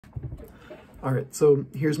All right, so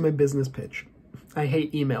here's my business pitch. I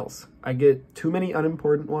hate emails. I get too many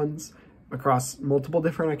unimportant ones across multiple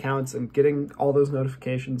different accounts, and getting all those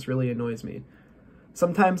notifications really annoys me.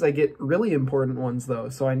 Sometimes I get really important ones though,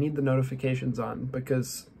 so I need the notifications on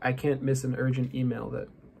because I can't miss an urgent email that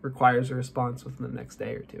requires a response within the next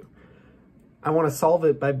day or two. I want to solve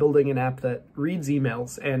it by building an app that reads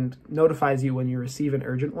emails and notifies you when you receive an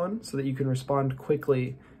urgent one so that you can respond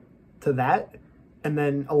quickly to that, and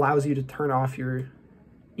then allows you to turn off your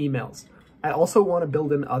emails. I also want to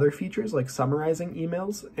build in other features like summarizing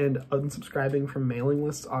emails and unsubscribing from mailing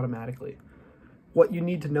lists automatically. What you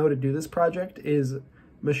need to know to do this project is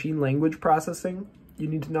machine language processing. You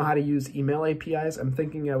need to know how to use email APIs. I'm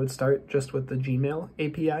thinking I would start just with the Gmail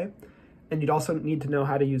API. And you'd also need to know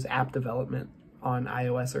how to use app development on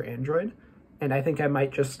iOS or Android. And I think I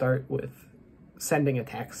might just start with sending a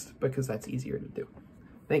text because that's easier to do.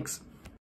 Thanks.